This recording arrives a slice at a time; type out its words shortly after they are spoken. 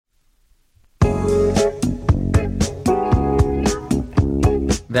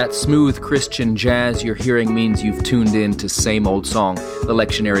That smooth Christian jazz you're hearing means you've tuned in to Same Old Song, the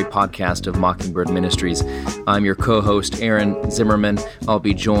lectionary podcast of Mockingbird Ministries. I'm your co-host, Aaron Zimmerman. I'll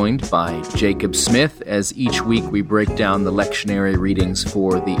be joined by Jacob Smith as each week we break down the lectionary readings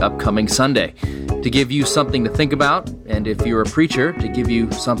for the upcoming Sunday to give you something to think about, and if you're a preacher, to give you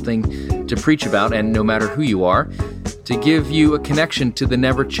something to preach about, and no matter who you are, to give you a connection to the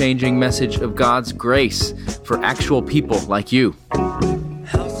never-changing message of God's grace for actual people like you.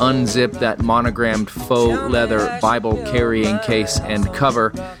 Unzip that monogrammed faux leather Bible carrying case and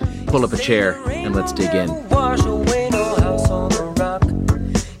cover, pull up a chair, and let's dig in.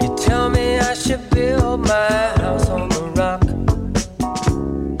 You tell me I should build my house on the rock.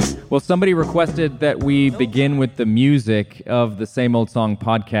 Well, somebody requested that we begin with the music of the Same Old Song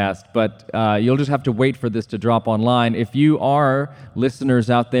podcast, but you'll just have to wait for this to drop online. If you are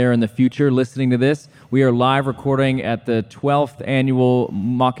listeners out there in the future listening to this, we are live recording at the 12th Annual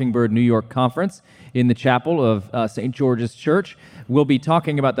Mockingbird New York Conference in the chapel of St. George's Church. We'll be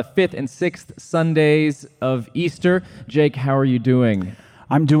talking about the 5th and 6th Sundays of Easter. Jake, how are you doing?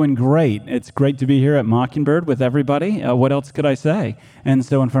 I'm doing great. It's great to be here at Mockingbird with everybody. What else could I say? And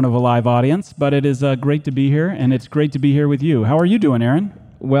so in front of a live audience, but it is great to be here, and it's great to be here with you. How are you doing, Aaron?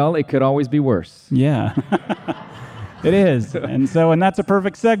 Well, it could always be worse. Yeah. It is. And that's a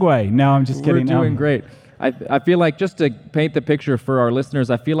perfect segue. No, I'm just kidding. We're doing great. I feel like, just to paint the picture for our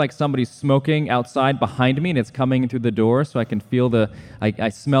listeners, I feel like somebody's smoking outside behind me, and it's coming through the door, so I can feel I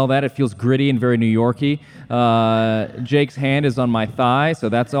smell that. It feels gritty and very New Yorky. Jake's hand is on my thigh, so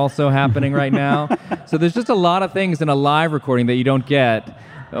that's also happening right now. So there's just a lot of things in a live recording that you don't get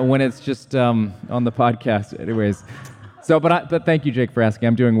when it's just on the podcast. Anyways. But thank you, Jake, for asking.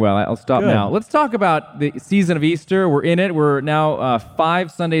 I'm doing well. I'll stop now. Let's talk about the season of Easter. We're in it. We're now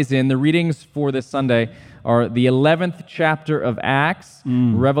 5 Sundays in. The readings for this Sunday are the 11th chapter of Acts,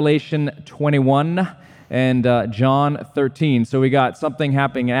 Revelation 21, and John 13. So we got something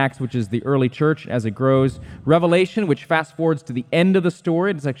happening in Acts, which is the early church as it grows. Revelation, which fast forwards to the end of the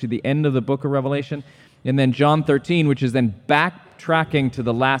story. It's actually the end of the book of Revelation. And then John 13, which is then backtracking to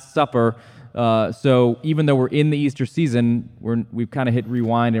the Last Supper. So even though we're in the Easter season, we've kind of hit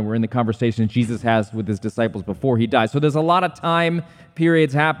rewind, and we're in the conversation Jesus has with his disciples before he dies. So there's a lot of time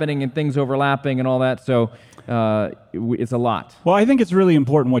periods happening and things overlapping and all that. So it's a lot. Well, I think it's really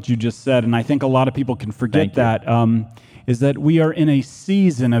important what you just said, and I think a lot of people can forget that. Is that we are in a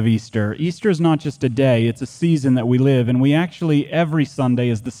season of Easter. Easter is not just a day, it's a season that we live, and we actually, every Sunday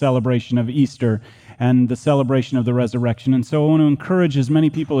is the celebration of Easter and the celebration of the resurrection. And so I want to encourage as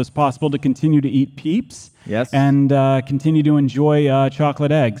many people as possible to continue to eat Peeps. Yes. And continue to enjoy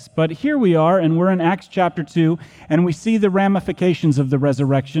chocolate eggs. But here we are, and we're in Acts chapter 2, and we see the ramifications of the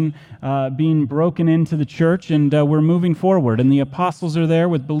resurrection being broken into the church, and we're moving forward. And the apostles are there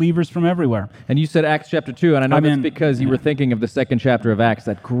with believers from everywhere. And you said Acts chapter 2, and I know that's because you were thinking of the second chapter of Acts,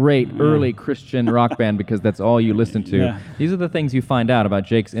 that great early Christian rock band, because that's all you listen to. Yeah. These are the things you find out about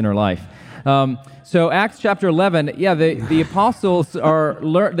Jake's inner life. So Acts chapter 11, the apostles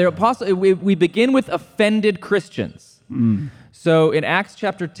we begin with offended Christians. So in Acts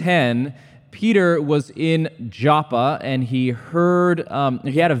chapter 10, Peter was in Joppa, and he heard,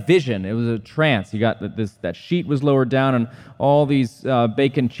 he had a vision. It was a trance. He got that sheet was lowered down, and all these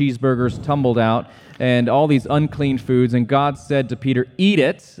bacon cheeseburgers tumbled out, and all these unclean foods, and God said to Peter, "Eat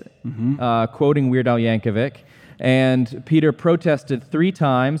it," quoting Weird Al Yankovic. And Peter protested 3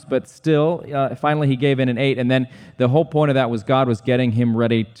 times, but still, finally he gave in and ate. And then the whole point of that was God was getting him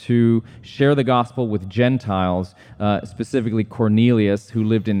ready to share the gospel with Gentiles, specifically Cornelius, who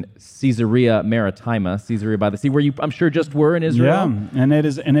lived in Caesarea Maritima, Caesarea by the sea, where you, I'm sure, just were in Israel. Yeah, and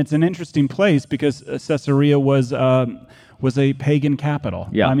it's an interesting place because Caesarea was a pagan capital.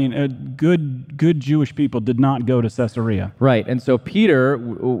 Yeah. I mean, good Jewish people did not go to Caesarea. Right, and so Peter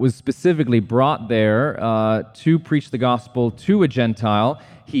was specifically brought there to preach the gospel to a Gentile.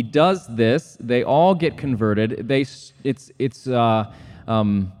 He does this. They all get converted. It's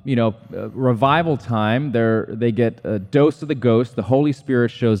revival time. They get a dose of the ghost. The Holy Spirit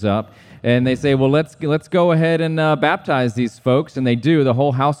shows up, and they say, "Well, let's go ahead and baptize these folks." And they do. The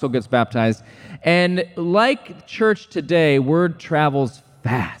whole household gets baptized. And like church today, word travels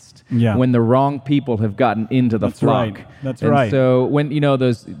fast when the wrong people have gotten into the flock. Right. That's right. So when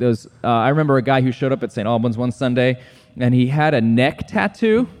those I remember a guy who showed up at St. Albans one Sunday, and he had a neck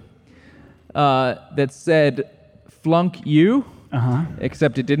tattoo that said "Flunk you,"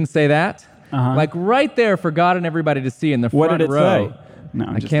 except it didn't say that. Like right there for God and everybody to see in the front row. What did it say? No,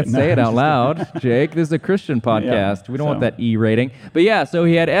 I can't say it out loud, Jake. This is a Christian podcast. We don't want that E rating. But yeah, so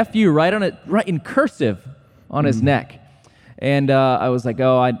he had FU right in cursive on his neck. And I was like,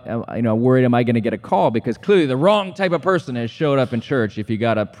 worried, am I going to get a call? Because clearly the wrong type of person has showed up in church if you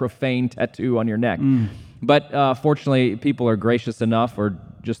got a profane tattoo on your neck. But fortunately, people are gracious enough, or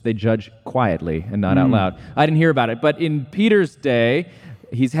just they judge quietly and not out loud. I didn't hear about it. But in Peter's day,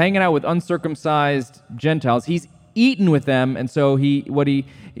 he's hanging out with uncircumcised Gentiles. He's eaten with them, and so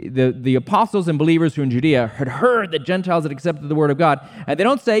the apostles and believers who in Judea had heard that Gentiles had accepted the word of God, and they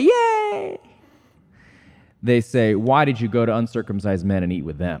don't say, yay! They say, why did you go to uncircumcised men and eat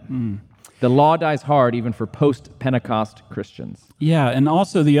with them? The law dies hard even for post-Pentecost Christians. Yeah, and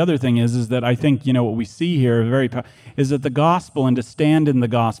also the other thing is that I think, what we see here is that the gospel, and to stand in the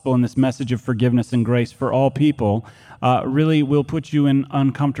gospel and this message of forgiveness and grace for all people really will put you in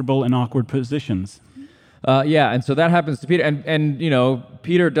uncomfortable and awkward positions. And so that happens to Peter. And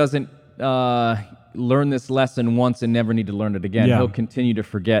Peter doesn't learn this lesson once and never need to learn it again. Yeah. He'll continue to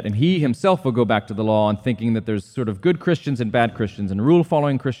forget. And he himself will go back to the law and thinking that there's sort of good Christians and bad Christians, and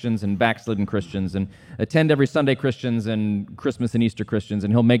rule-following Christians and backslidden Christians, and attend every Sunday Christians and Christmas and Easter Christians,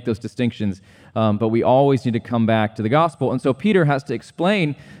 and he'll make those distinctions. But we always need to come back to the gospel. And so Peter has to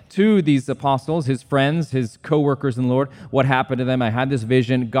explain to these apostles, his friends, his co-workers in the Lord, what happened to them. I had this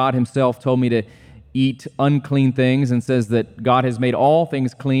vision. God himself told me to eat unclean things, and says that God has made all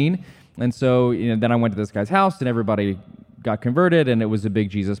things clean. And so then I went to this guy's house, and everybody got converted, and it was a big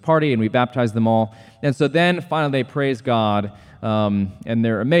Jesus party, and we baptized them all. And so then finally they praise God, and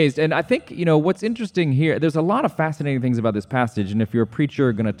they're amazed. And I think, what's interesting here, there's a lot of fascinating things about this passage, and if you're a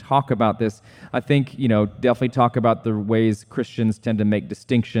preacher going to talk about this, I think, definitely talk about the ways Christians tend to make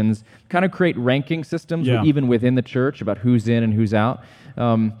distinctions, kind of create ranking systems, even within the church, about who's in and who's out.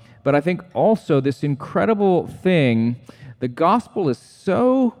 But I think also this incredible thing, the gospel is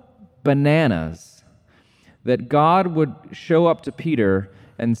so bananas that God would show up to Peter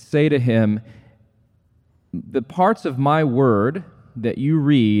and say to him, the parts of my word that you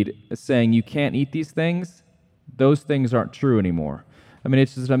read saying you can't eat these things, those things aren't true anymore. I mean,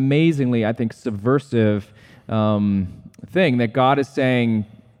 it's just an amazingly, I think, subversive thing that God is saying,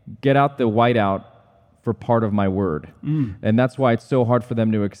 get out the whiteout for part of my word. And that's why it's so hard for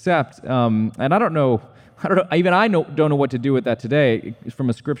them to accept. And I don't know, even I don't know what to do with that today.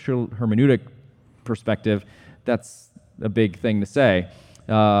 From a scriptural hermeneutic perspective, that's a big thing to say.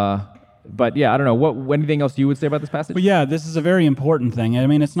 But yeah, I don't know. Anything else you would say about this passage? Well, yeah, this is a very important thing. I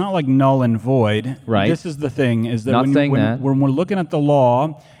mean, it's not like null and void. Right. This is the thing, is that when we're looking at the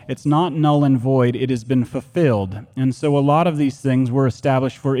law, it's not null and void. It has been fulfilled. And so a lot of these things were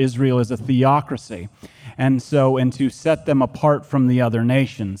established for Israel as a theocracy, and to set them apart from the other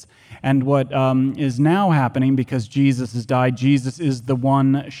nations. And what is now happening, because Jesus has died, Jesus is the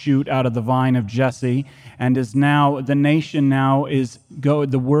one shoot out of the vine of Jesse, and is now, the nation now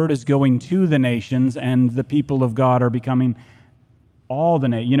the word is going to the nations, and the people of God are becoming all the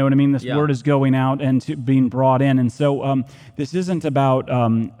nations. You know what I mean? This word is going out and being brought in. And so this isn't about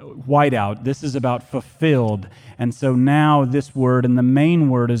whiteout. This is about fulfilled. And so now this word, and the main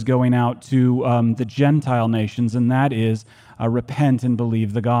word, is going out to the Gentile nations, and that is repent and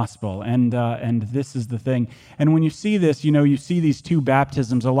believe the gospel. And this is the thing. And when you see this, you see these two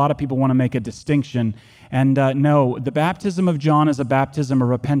baptisms. A lot of people want to make a distinction. And no, the baptism of John is a baptism of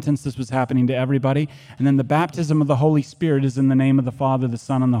repentance. This was happening to everybody. And then the baptism of the Holy Spirit is in the name of the Father, the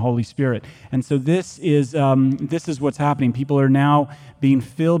Son, and the Holy Spirit. And so this is what's happening. People are now being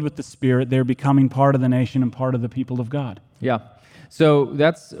filled with the Spirit. They're becoming part of the nation and part of the people of God. Yeah. So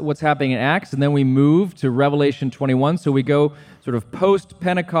that's what's happening in Acts, and then we move to Revelation 21. So we go sort of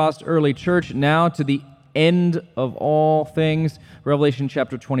post-Pentecost early church now to the end of all things, Revelation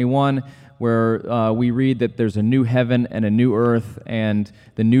chapter 21, where we read that there's a new heaven and a new earth, and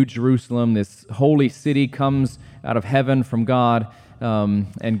the new Jerusalem, this holy city, comes out of heaven from God,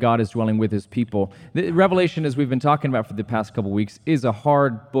 and God is dwelling with his people. The Revelation, as we've been talking about for the past couple weeks, is a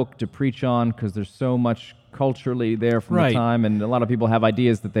hard book to preach on because there's so much culturally there from the time, and a lot of people have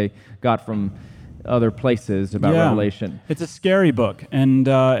ideas that they got from other places about Revelation. It's a scary book, and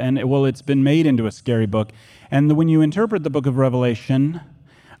it's been made into a scary book. And when you interpret the book of Revelation,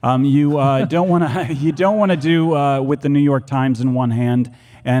 you don't want to do with the New York Times in one hand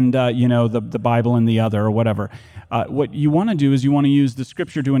and the Bible in the other, or whatever. What you want to do is you want to use the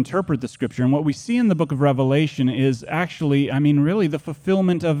Scripture to interpret the Scripture. And what we see in the book of Revelation is actually, really the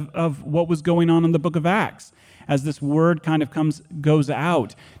fulfillment of what was going on in the book of Acts, as this word kind of goes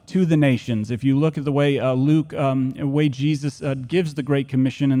out to the nations. If you look at the way Jesus gives the Great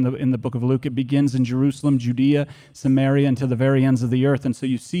Commission in the book of Luke, it begins in Jerusalem, Judea, Samaria, and to the very ends of the earth. And so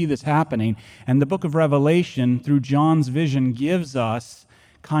you see this happening. And the book of Revelation, through John's vision, gives us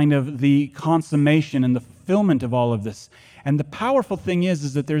kind of the consummation and the fulfillment of all of this. And the powerful thing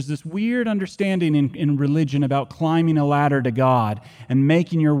is that there's this weird understanding in religion about climbing a ladder to God and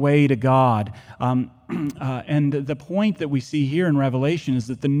making your way to God. And the point that we see here in Revelation is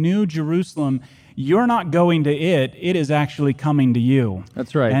that the New Jerusalem, you're not going to it, it is actually coming to you.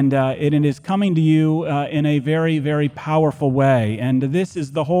 That's right. And it is coming to you in a very, very powerful way. And this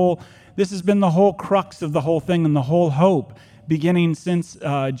has been the whole crux of the whole thing and the whole hope, beginning since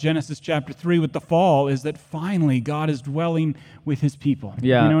Genesis chapter 3 with the fall, is that finally God is dwelling with his people.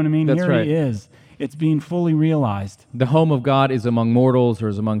 Yeah, you know what I mean? that's Here right. he is. It's being fully realized. The home of God is among mortals or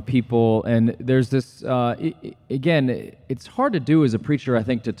is among people. And there's this, again, it's hard to do as a preacher, I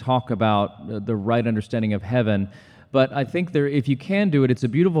think, to talk about the right understanding of heaven. But I think if you can do it, it's a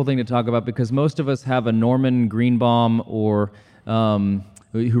beautiful thing to talk about, because most of us have a Norman Greenbaum or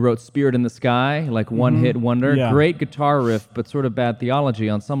who wrote Spirit in the Sky, like one-hit wonder. Yeah. Great guitar riff, but sort of bad theology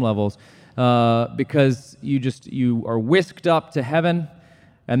on some levels, because you are whisked up to heaven,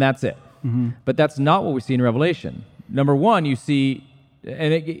 and that's it. But that's not what we see in Revelation. Number one, you see,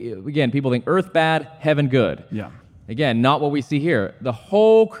 and again, people think earth bad, heaven good. Yeah. Again, not what we see here. The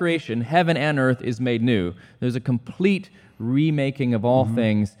whole creation, heaven and earth, is made new. There's a complete remaking of all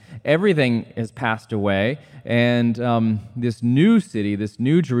things. Everything has passed away, and this new city, this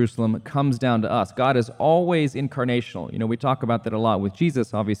new Jerusalem, comes down to us. God is always incarnational. You know, we talk about that a lot with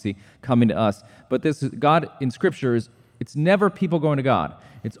Jesus, obviously, coming to us. But this God in Scripture it's never people going to God.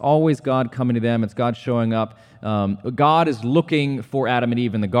 It's always God coming to them. It's God showing up. God is looking for Adam and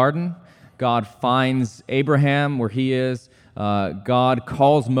Eve in the garden. God finds Abraham where he is. God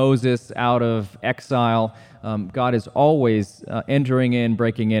calls Moses out of exile. God is always entering in,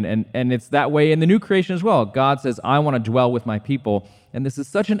 breaking in, and it's that way in the new creation as well. God says, I want to dwell with my people. And this is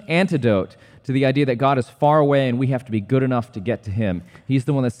such an antidote to the idea that God is far away and we have to be good enough to get to him. He's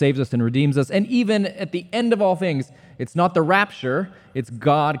the one that saves us and redeems us. And even at the end of all things, it's not the rapture, it's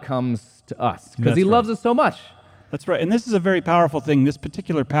God comes to us because he loves us so much. That's right. And this is a very powerful thing. This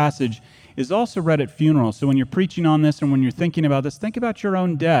particular passage is also read at funerals. So when you're preaching on this and when you're thinking about this, think about your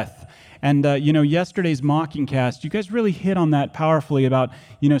own death. And, yesterday's mocking cast, you guys really hit on that powerfully about,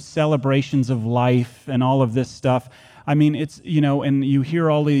 celebrations of life and all of this stuff. I mean, it's, and you hear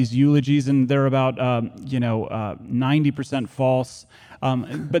all these eulogies and they're about, 90% false.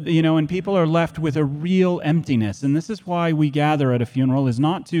 But and people are left with a real emptiness. And this is why we gather at a funeral, is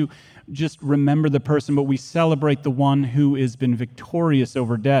not to just remember the person, but we celebrate the one who has been victorious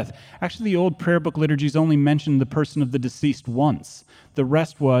over death. Actually, the old prayer book liturgies only mentioned the person of the deceased once. The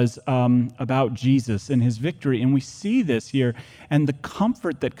rest was about Jesus and his victory. And we see this here, and the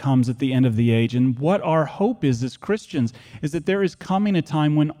comfort that comes at the end of the age. And what our hope is as Christians is that there is coming a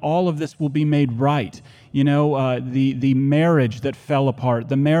time when all of this will be made right. The marriage that fell apart,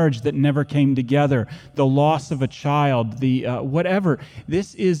 the marriage that never came together, the loss of a child, the whatever.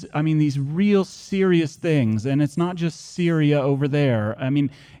 This is, these real serious things. And it's not just Syria over there.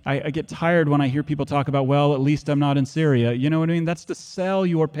 I get tired when I hear people talk about, well, at least I'm not in Syria. You know what I mean? That's to sell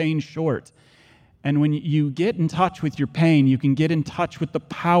your pain short. And when you get in touch with your pain, you can get in touch with the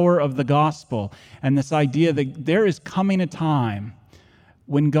power of the gospel and this idea that there is coming a time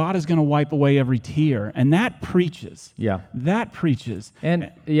when God is going to wipe away every tear. And that preaches. Yeah. That preaches.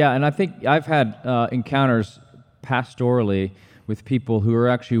 And I think I've had encounters pastorally with people who are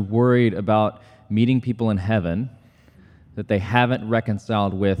actually worried about meeting people in heaven that they haven't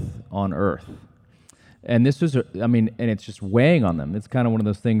reconciled with on earth. And this was, and it's just weighing on them. It's kind of one of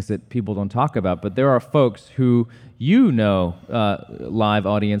those things that people don't talk about. But there are folks who, live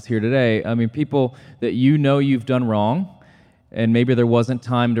audience here today, people that you've done wrong, and maybe there wasn't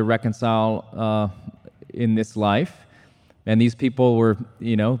time to reconcile in this life. And these people were,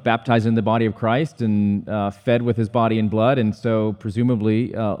 baptized in the body of Christ and fed with his body and blood, and so presumably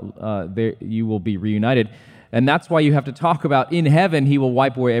you will be reunited. And that's why you have to talk about, in heaven, he will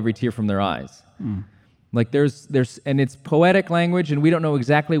wipe away every tear from their eyes. Like there's, and it's poetic language, and we don't know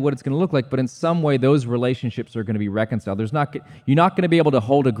exactly what it's going to look like, but in some way, those relationships are going to be reconciled. You're not going to be able to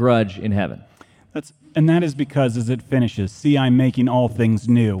hold a grudge in heaven. And that is because, as it finishes, see, I'm making all things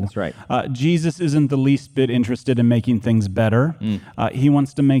new. That's right. Jesus isn't the least bit interested in making things better. He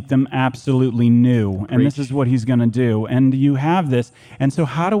wants to make them absolutely new. And this is what he's going to do. And you have this. And so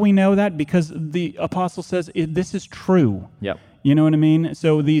how do we know that? Because the apostle says this is true. Yep. You know what I mean?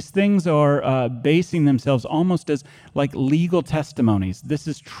 So these things are basing themselves almost as like legal testimonies. This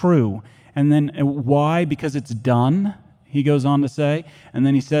is true. And then why? Because it's done. He goes on to say, and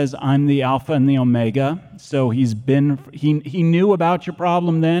then he says, I'm the Alpha and the Omega. So he knew about your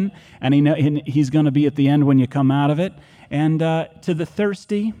problem then, and he's going to be at the end when you come out of it. And to the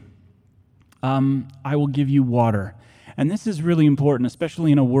thirsty, I will give you water. And this is really important,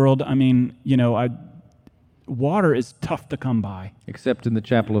 especially in a world, water is tough to come by. Except in the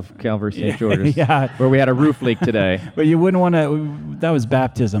chapel of Calvary St. George's, Yeah. where we had a roof leak today. But you wouldn't want to, that was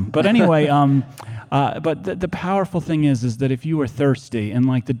baptism. But anyway, but the powerful thing is that if you were thirsty and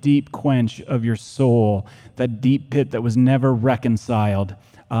like the deep quench of your soul, that deep pit that was never reconciled,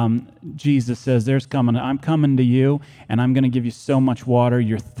 Jesus says, I'm coming to you, and I'm going to give you so much water,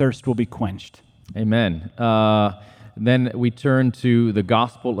 your thirst will be quenched. Amen. Then we turn to the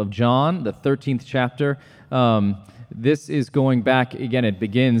Gospel of John, the 13th chapter. This is going back, again,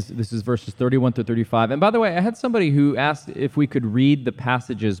 this is verses 31 through 35. And by the way, I had somebody who asked if we could read the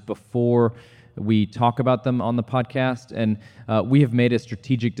passages before we talk about them on the podcast, and we have made a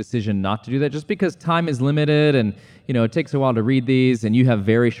strategic decision not to do that just because time is limited, and it takes a while to read these, and you have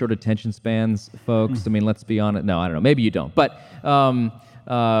very short attention spans, folks. I mean, let's be honest. No, I don't know. Maybe you don't. But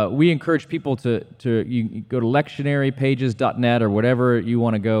we encourage people to you go to lectionarypages.net or whatever you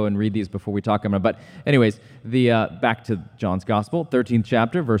want to go and read these before we talk about them. But anyways, back to John's Gospel, 13th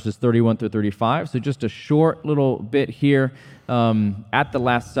chapter, verses 31 through 35. So just a short little bit here. At the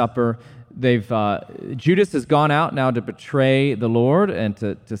Last Supper, Judas has gone out now to betray the Lord and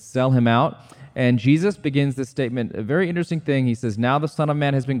to sell him out. And Jesus begins this statement, a very interesting thing. He says, "Now the Son of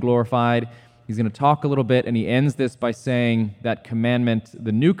Man has been glorified." He's going to talk a little bit, and he ends this by saying that commandment,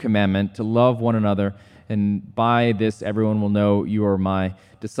 the new commandment, to love one another, and by this everyone will know you are my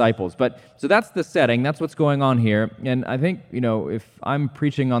disciples. So that's the setting. That's what's going on here. And I think, if I'm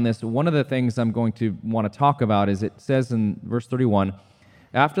preaching on this, one of the things I'm going to want to talk about is it says in verse 31,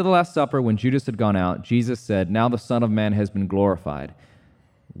 "After the Last Supper, when Judas had gone out, Jesus said, 'Now the Son of Man has been glorified.'"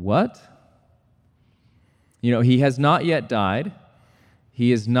 What? He has not yet died.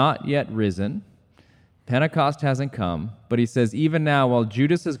 He is not yet risen. Pentecost hasn't come. But he says, even now, while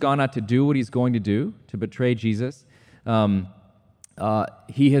Judas has gone out to do what he's going to do, to betray Jesus,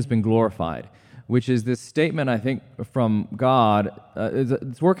 he has been glorified, which is this statement, I think, from God.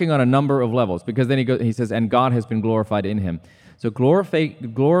 It's working on a number of levels, because then he says, "And God has been glorified in him." So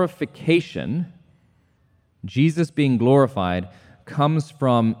glorification, Jesus being glorified, comes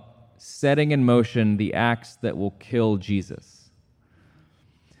from setting in motion the acts that will kill Jesus.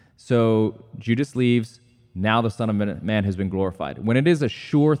 So Judas leaves. Now the Son of Man has been glorified. When it is a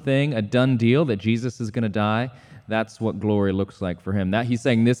sure thing, a done deal that Jesus is going to die, that's what glory looks like for him. That he's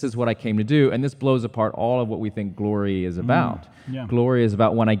saying, this is what I came to do, and this blows apart all of what we think glory is about. Yeah. Glory is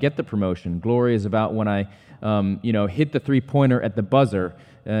about when I get the promotion. Glory is about when I hit the three-pointer at the buzzer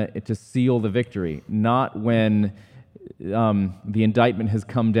to seal the victory, not when the indictment has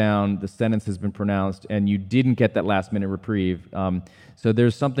come down, the sentence has been pronounced, and you didn't get that last-minute reprieve. So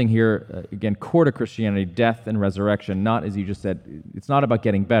there's something here, again, core to Christianity, death and resurrection, not, as you just said, it's not about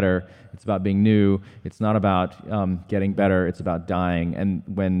getting better, it's about being new. It's not about getting better, it's about dying. And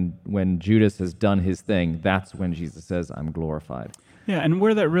when Judas has done his thing, that's when Jesus says, "I'm glorified." Yeah, and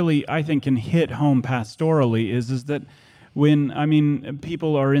where that really, I think, can hit home pastorally is that when,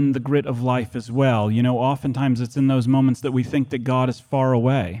 people are in the grit of life as well. Oftentimes it's in those moments that we think that God is far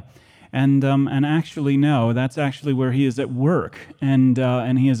away. And actually, no, that's actually where he is at work. And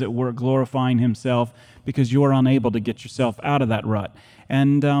he is at work glorifying himself because you're unable to get yourself out of that rut.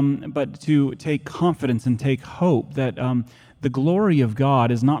 But to take confidence and take hope that the glory of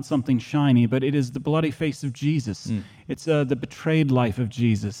God is not something shiny, but it is the bloody face of Jesus. It's the betrayed life of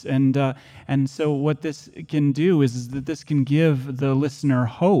Jesus. And so what this can do is that this can give the listener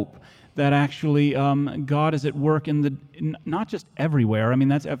hope that actually God is at work not just everywhere.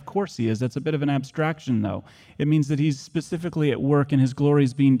 That's, of course he is. That's a bit of an abstraction, though. It means that he's specifically at work and his glory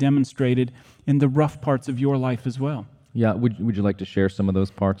is being demonstrated in the rough parts of your life as well. Yeah, would you like to share some of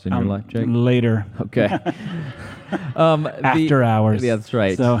those parts in your life, Jake? Later. Okay. After hours. Yeah, that's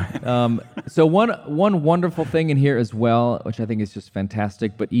right. So one wonderful thing in here as well, which I think is just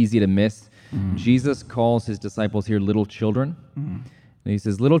fantastic but easy to miss, Jesus calls his disciples here little children. And he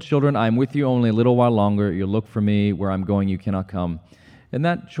says, "Little children, I am with you only a little while longer. You'll look for me. Where I'm going, you cannot come." And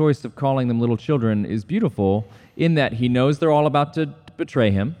that choice of calling them little children is beautiful in that he knows they're all about to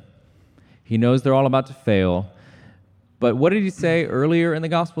betray him. He knows they're all about to fail. But what did he say earlier in the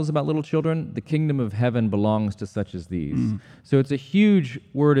Gospels about little children? The kingdom of heaven belongs to such as these. So it's a huge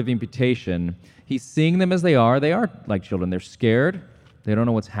word of imputation. He's seeing them as they are. They are like children. They're scared. They don't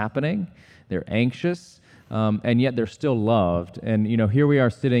know what's happening. They're anxious. And yet they're still loved. And, here we are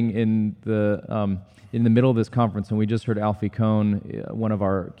sitting in the middle of this conference, and we just heard Alfie Kohn, one of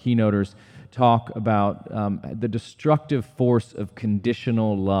our keynoters, talk about the destructive force of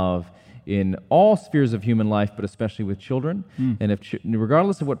conditional love in all spheres of human life, but especially with children. And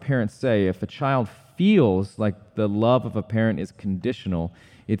regardless of what parents say, if a child feels like the love of a parent is conditional,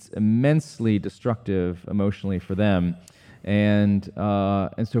 it's immensely destructive emotionally for them. And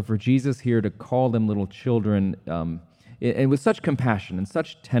so for Jesus here to call them little children, and with such compassion and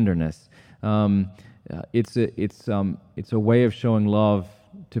such tenderness, it's a way of showing love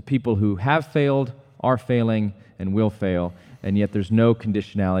to people who have failed, are failing, and will fail, and yet there's no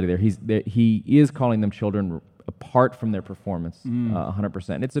conditionality there. He is calling them children apart from their performance,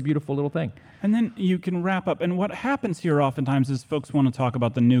 100%. It's a beautiful little thing. And then you can wrap up. And what happens here oftentimes is folks want to talk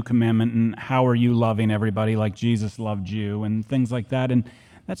about the new commandment and how are you loving everybody like Jesus loved you and things like that. And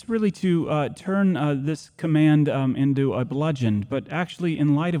that's really to turn this command into a bludgeon. But actually,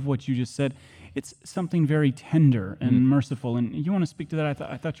 in light of what you just said, it's something very tender and merciful. And you want to speak to that?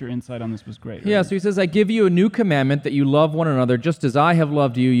 I thought your insight on this was great. Yeah, so he says, I give you a new commandment that you love one another. Just as I have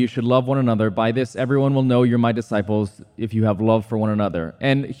loved you, you should love one another. By this, everyone will know you're my disciples if you have love for one another.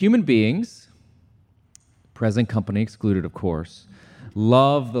 And human beings, present company excluded, of course,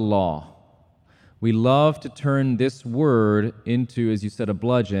 love the law. We love to turn this word into, as you said, a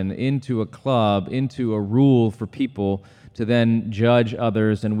bludgeon, into a club, into a rule for people to then judge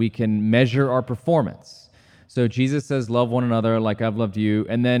others, and we can measure our performance. So Jesus says, love one another like I've loved you.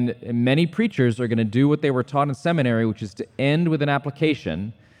 And then many preachers are going to do what they were taught in seminary, which is to end with an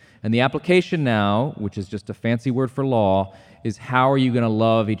application. And the application now, which is just a fancy word for law, is how are you going to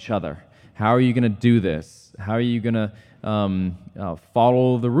love each other? How are you going to do this? How are you going to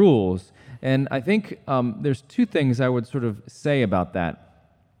follow the rules? And I think there's two things I would sort of say about that.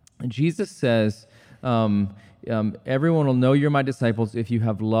 Jesus says, everyone will know you're my disciples if you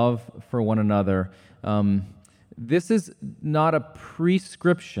have love for one another. This is not a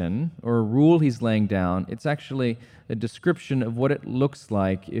prescription or a rule he's laying down. It's actually a description of what it looks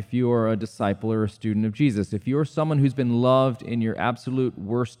like if you are a disciple or a student of Jesus. If you're someone who's been loved in your absolute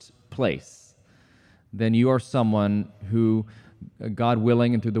worst place, then you are someone who, God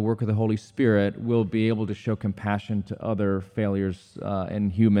willing, and through the work of the Holy Spirit, will be able to show compassion to other failures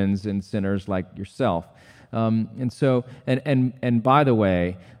and humans and sinners like yourself. And by the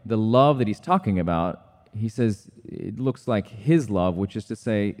way, the love that he's talking about, he says it looks like his love, which is to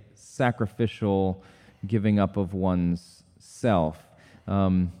say sacrificial giving up of one's self.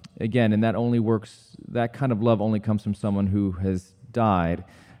 Again, and that only works, that kind of love only comes from someone who has died.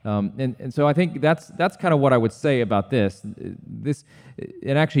 And so I think that's kind of what I would say about this.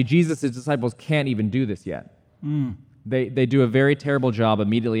 And actually, Jesus' disciples can't even do this yet. They do a very terrible job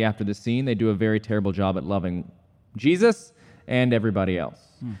immediately after the scene. They do a very terrible job at loving Jesus and everybody else.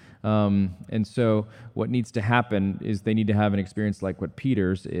 And so what needs to happen is they need to have an experience like what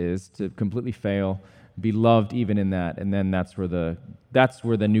Peter's is, to completely fail, be loved even in that, and then that's where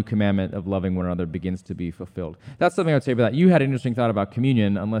the new commandment of loving one another begins to be fulfilled. That's something I would say about that. You had an interesting thought about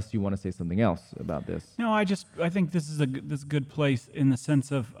communion, unless you want to say something else about this. No, I think this is a good place in the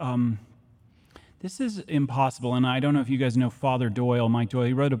sense of this is impossible. And I don't know if you guys know Father Doyle, Mike Doyle.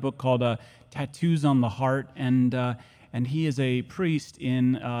 He wrote a book called Tattoos on the Heart, and he is a priest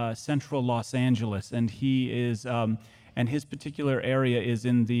in central Los Angeles, and he is. And his particular area is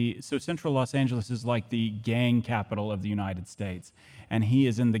so central Los Angeles is like the gang capital of the United States. And he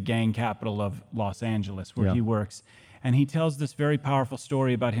is in the gang capital of Los Angeles where he works. And he tells this very powerful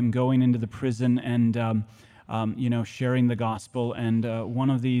story about him going into the prison and, sharing the gospel. And one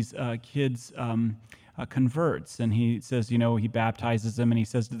of these kids converts, and he says, he baptizes him, and he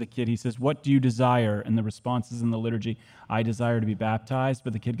says to the kid, what do you desire? And the response is in the liturgy, I desire to be baptized.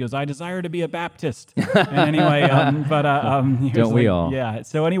 But the kid goes, I desire to be a Baptist. And anyway, don't we all? Yeah.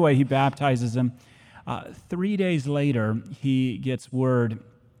 So anyway, he baptizes him. 3 days later, he gets word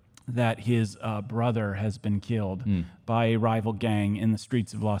that his brother has been killed by a rival gang in the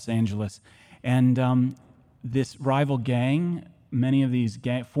streets of Los Angeles. And this rival gang, many of these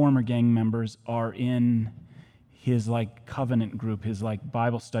former gang members are in his covenant group, his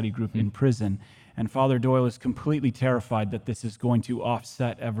Bible study group in prison. And Father Doyle is completely terrified that this is going to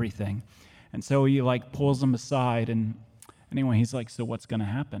offset everything. And so he pulls them aside, and anyway, he's like, so what's going to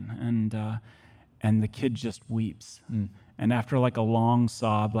happen? And the kid just weeps. And after a long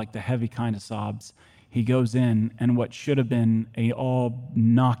sob, the heavy kind of sobs, he goes in, and what should have been a all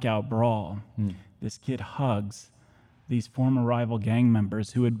knockout brawl, this kid hugs these former rival gang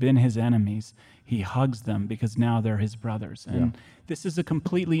members who had been his enemies. He hugs them because now they're his brothers. And this is a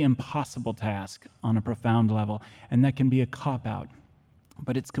completely impossible task on a profound level, and that can be a cop-out.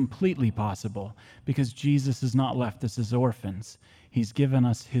 But it's completely possible because Jesus has not left us as orphans. He's given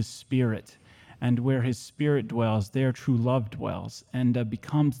us his Spirit. And where his Spirit dwells, there true love dwells, and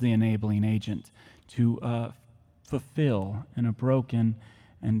becomes the enabling agent to fulfill in a broken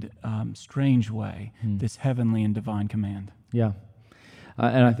and strange way this heavenly and divine command. Yeah.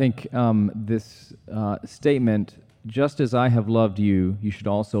 And I think this statement, just as I have loved you, you should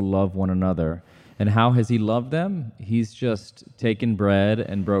also love one another. And how has he loved them? He's just taken bread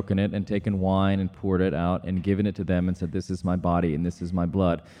and broken it and taken wine and poured it out and given it to them and said, this is my body and this is my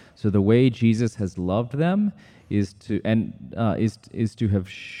blood. So the way Jesus has loved them is to have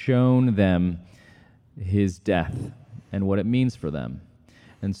shown them his death and what it means for them.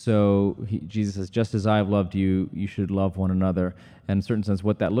 And so Jesus says, just as I have loved you, you should love one another. And in a certain sense,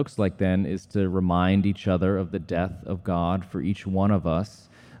 what that looks like then is to remind each other of the death of God for each one of us,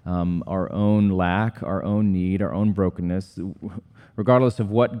 our own lack, our own need, our own brokenness, regardless of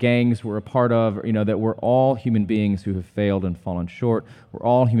what gangs we're a part of, that we're all human beings who have failed and fallen short. We're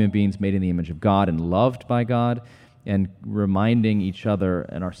all human beings made in the image of God and loved by God. And reminding each other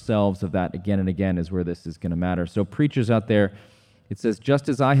and ourselves of that again and again is where this is going to matter. So preachers out there, it says, just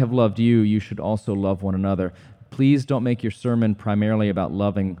as I have loved you, you should also love one another. Please don't make your sermon primarily about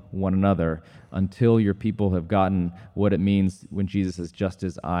loving one another until your people have gotten what it means when Jesus says, just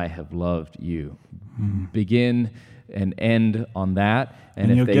as I have loved you. Begin and end on that.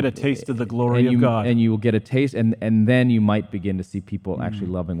 And you'll get a taste of the glory of God. And you will get a taste, and then you might begin to see people actually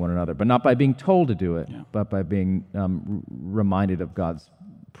loving one another. But not by being told to do it, but by being reminded of God's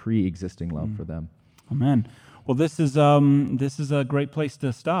pre-existing love for them. Amen. Well, this is a great place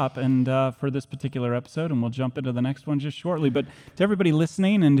to stop and for this particular episode, and we'll jump into the next one just shortly. But to everybody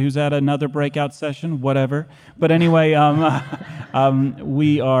listening and who's at another breakout session, whatever. But anyway,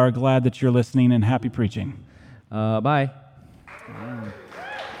 we are glad that you're listening, and happy preaching. Bye.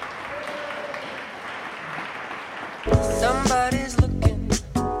 Somebody's looking,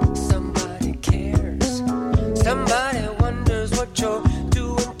 somebody cares, somebody wonders what you're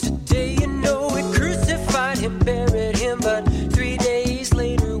doing today. You know we crucified him, buried him, but 3 days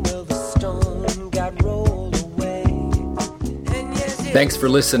later, well, the stone got rolled away. And yes, Thanks for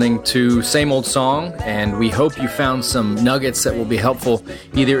listening to Same Old Song, and we hope you found some nuggets that will be helpful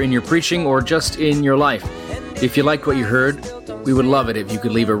either in your preaching or just in your life. If you liked what you heard, we would love it if you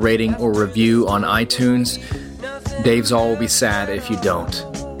could leave a rating or review on iTunes. Dave's All will be sad if you don't.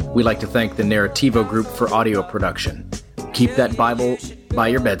 We'd like to thank the Narrativo Group for audio production. Keep that Bible by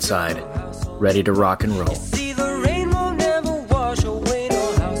your bedside, ready to rock and roll.